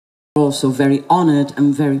Also very honoured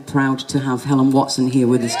and very proud to have Helen Watson here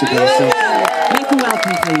with us today. So make her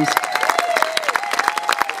welcome, please.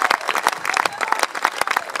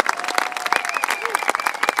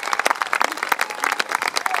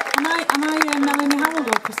 Am I Melanie, Harrold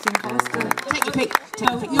or Christian Collister? Take your pick.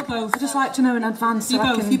 You're both. I'd just like to know in advance.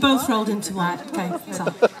 You both rolled into one. Okay, so.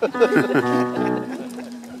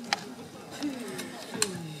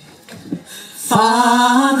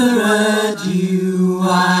 Father, adieu,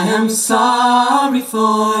 I am sorry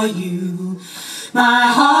for you. My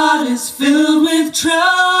heart is filled with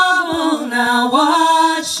trouble, now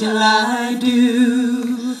what shall I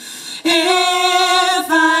do? If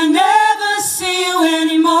I never see you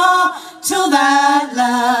anymore, till that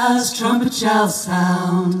last trumpet shall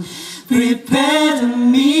sound, prepare to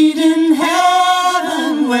meet in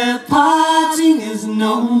heaven where parting is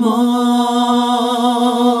no more.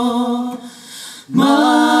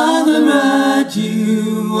 Mother,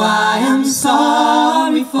 adieu, I am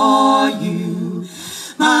sorry for you.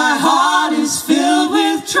 My heart is filled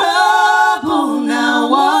with trouble, now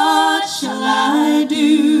what shall I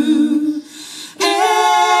do?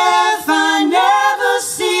 If I never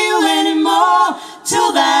see you anymore,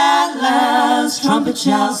 till that last trumpet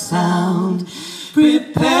shall sound,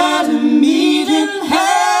 prepare to meet in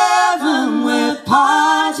heaven where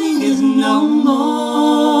parting is no more.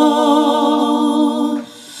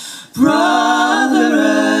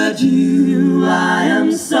 Brother, adieu, I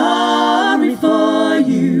am sorry for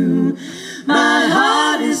you. My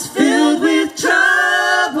heart is filled with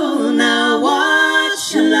trouble, now what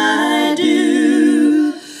shall I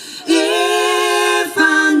do? If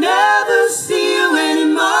I never see you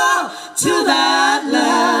anymore, till that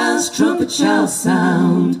last trumpet shall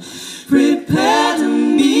sound, prepare to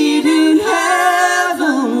meet in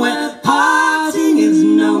heaven where parting is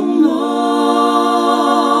no more.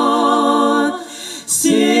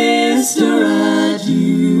 Sister,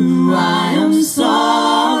 adieu, I am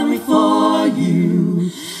sorry for you.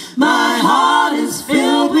 My heart is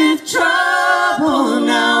filled with trouble,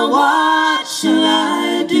 now what shall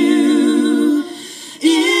I do?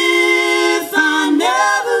 If I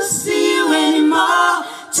never see you anymore,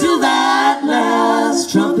 till that last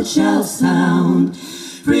trumpet shall sound,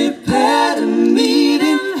 prepare to meet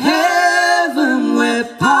in heaven where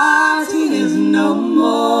parting is no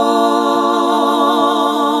more.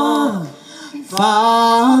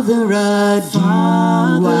 Father, adieu, I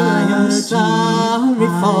am sorry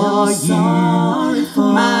for you.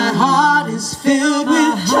 My heart is filled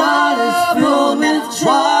with trouble, what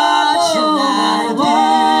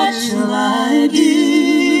shall I do?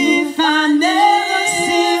 If I never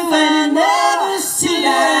see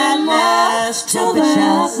that last trumpet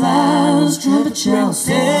shall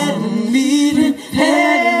sound, meet in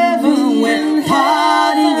heaven when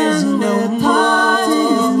parting is no more.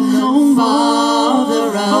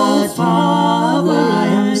 Father, I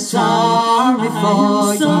am sorry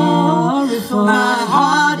for you. My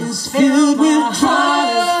heart is filled with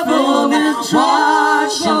trouble,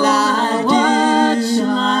 what shall I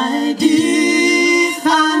do? If I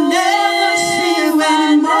never see you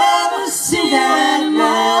anymore, see that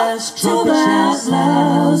last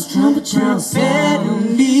trumpet shall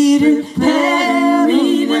sound, meet in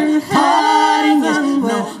heaven when parting is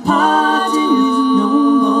no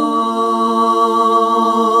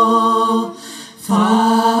more.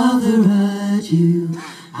 Father, adieu,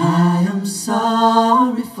 I am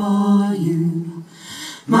sorry for you.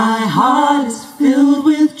 My heart is filled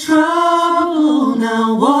with trouble,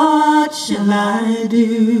 now what shall I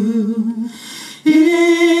do?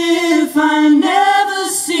 If I never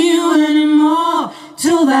see you anymore,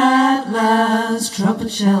 till that last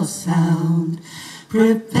trumpet shall sound,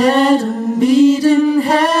 prepare to meet in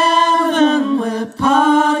heaven where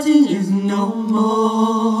parting is no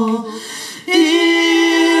more.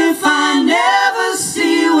 If I never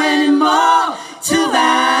see you anymore, till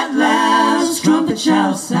that last trumpet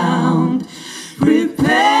shall sound,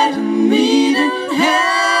 prepare to meet in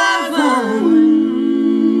heaven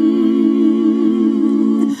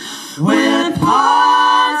where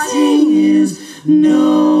parting is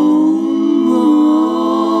no